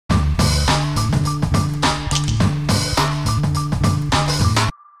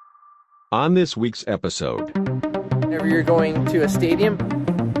On this week's episode, whenever you're going to a stadium,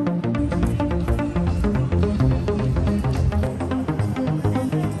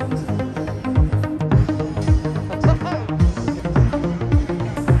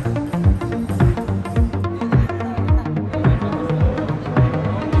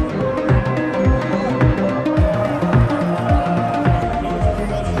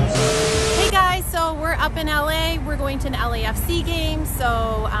 to an LAFC game,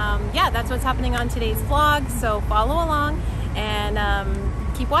 so yeah, that's what's happening on today's vlog, so follow along and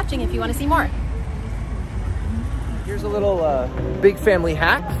keep watching if you want to see more. Here's a little big family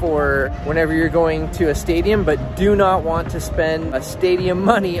hack for whenever you're going to a stadium but do not want to spend stadium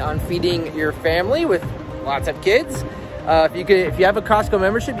money on feeding your family with lots of kids. If you have a Costco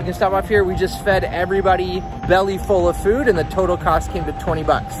membership, you can stop off here. We just fed everybody belly full of food and the total cost came to 20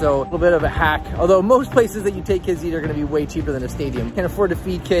 bucks. So a little bit of a hack. Although most places that you take kids eat are gonna be way cheaper than a stadium. Can't afford to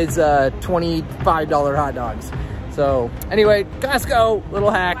feed kids $25 hot dogs. So anyway, Costco,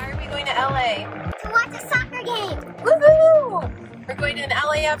 little hack. Why are we going to LA? To watch a soccer game. Woohoo! We're going to an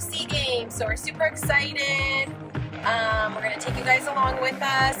LAFC game, so we're super excited. We're going to take you guys along with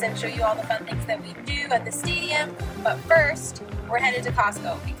us and show you all the fun things that we do at the stadium. But first, we're headed to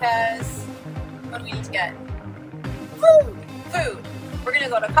Costco because what do we need to get? Food. Food. We're going to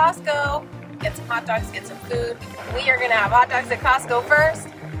go to Costco, get some hot dogs, get some food. We are going to have hot dogs at Costco first.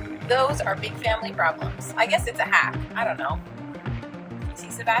 Those are big family problems. I guess it's a hack. I don't know. You see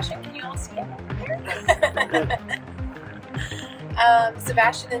Sebastian? Can you all see him here?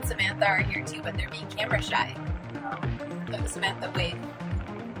 Sebastian and Samantha are here too, but they're being camera shy. Look, Samantha, wave.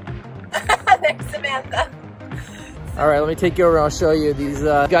 There's Samantha. All right, let me take you over and I'll show you these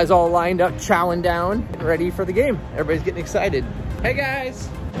guys all lined up, chowing down, ready for the game. Everybody's getting excited. Hey guys.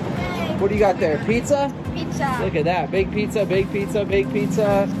 Hey. What do you got there? Pizza? Pizza. Look at that, big pizza, big pizza, big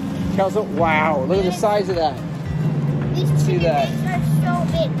pizza. Wow, look at the size of that. These See chicken that? bakes are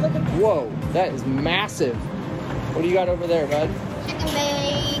so big. Look at this. Whoa, that is massive. What do you got over there, bud? Chicken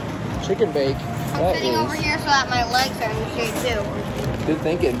bake. Chicken bake. I'm sitting over here so that my legs are in shape too. Good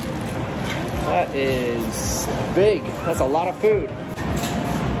thinking. That is big. That's a lot of food.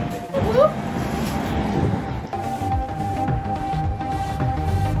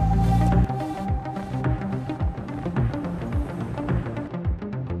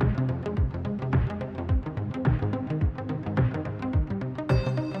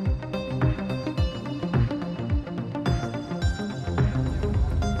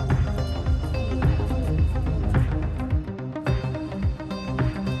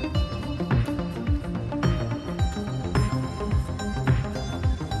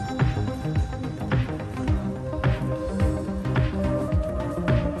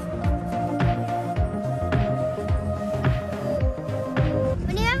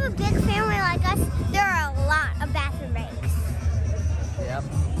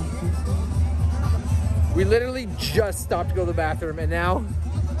 We literally just stopped to go to the bathroom and now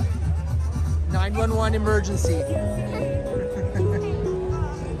 911 emergency.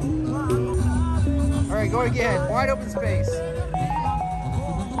 All right, go again. Wide open space.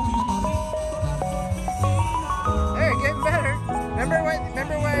 Hey, getting better. Remember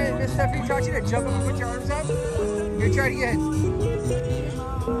when Miss Stephanie taught you to jump up and put your arms up? Here, try it again.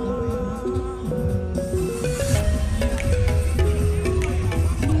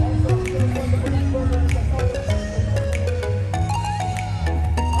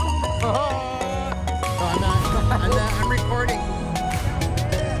 I'm recording.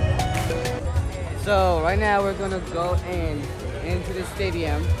 So right now we're gonna go into the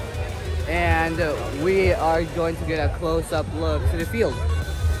stadium, and we are going to get a close-up look to the field.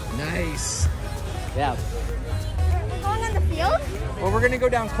 Nice. Yeah. We're going on the field? Well, we're gonna go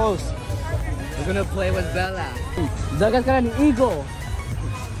down close. We're gonna play with Bella. Zaga's got an eagle.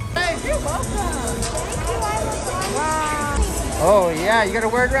 Hey, you're welcome. Wow. Oh yeah, you gotta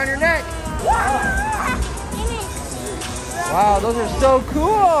wear it around your neck. Wow, those are so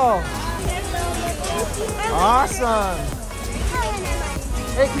cool. Awesome.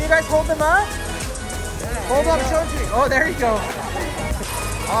 Hey, can you guys hold them up? Hold up, show it to me. Oh, there you go.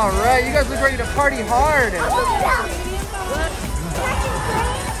 All right, you guys look ready to party hard.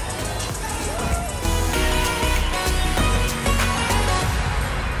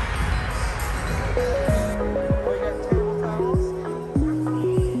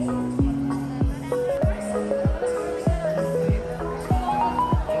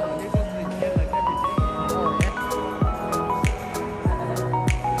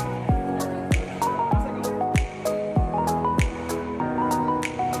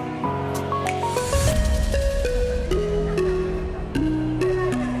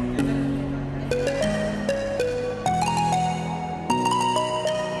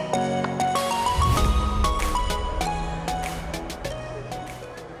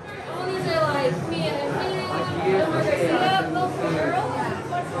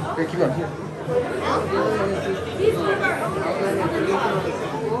 Okay, keep going. Elf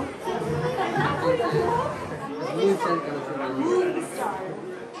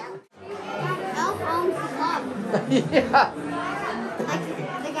owns the club. Yeah. Like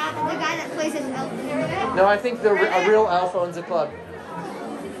the guy that plays as Elf. No, I think a real elf owns the club.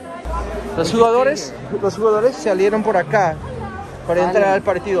 Los jugadores salieron por acá para entrar al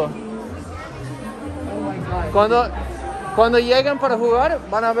partido. Cuando lleguen para jugar,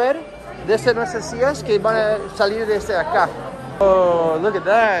 van a ver desde nuestras sillas que van a salir desde acá. Oh, look at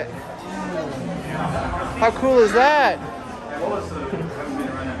that. How cool is that?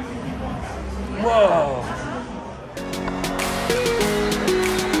 Whoa.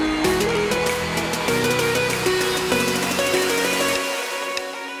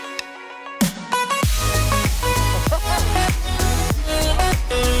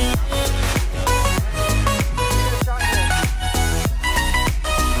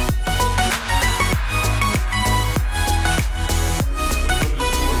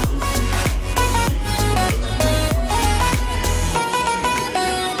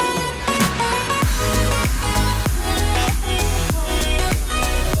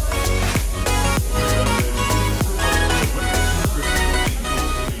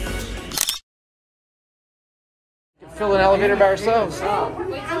 Fill an elevator by ourselves.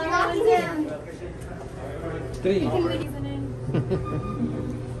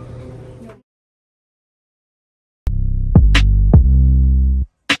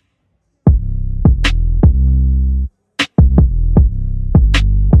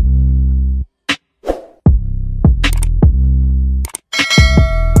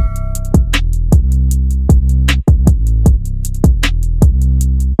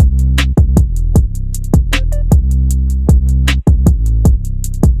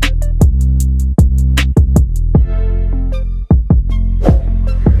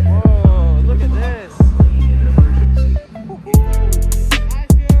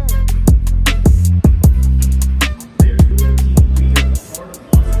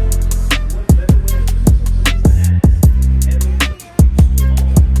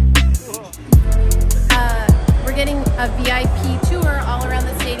 A VIP tour all around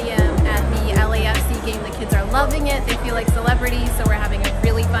the stadium at the LAFC game. The kids are loving it. They feel like celebrities, so we're having a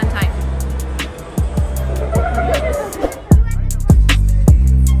really fun time.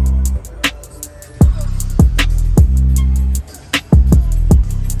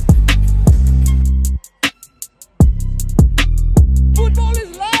 Football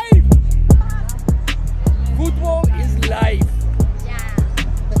is life! Football is life!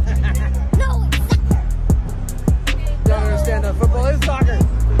 Don't understand that football is soccer.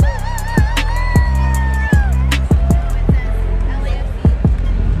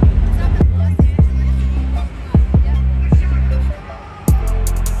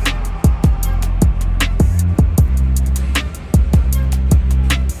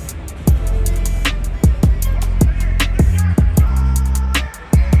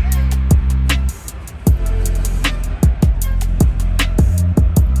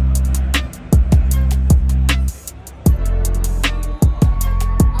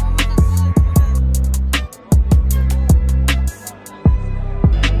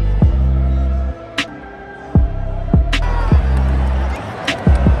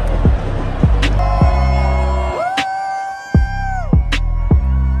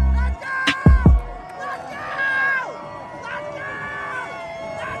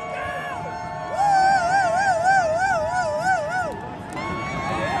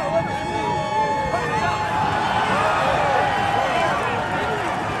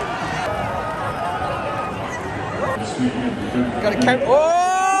 Got a count.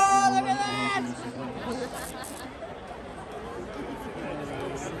 Oh, look at that!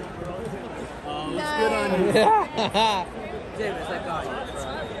 Yeah.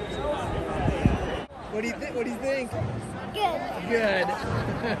 What do you think? What do you think? Good. Good.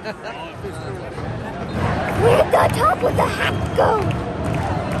 Where'd the top with the hat go?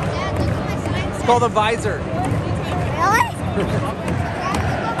 It's called a visor. Really?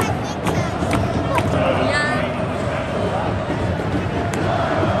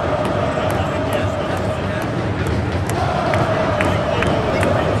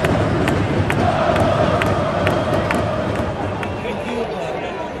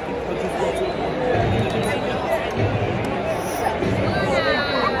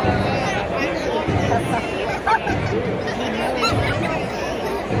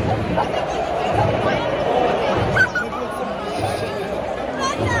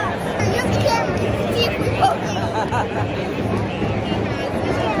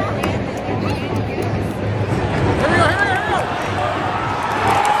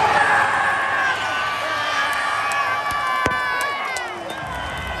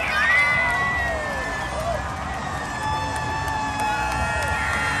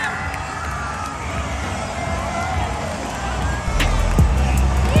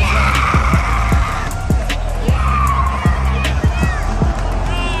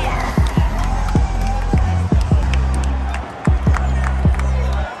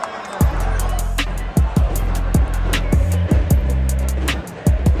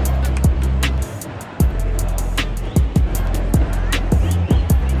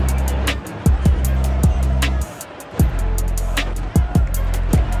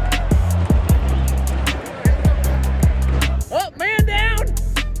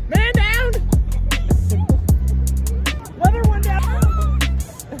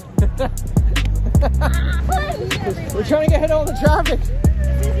 We're trying to get hit all the traffic.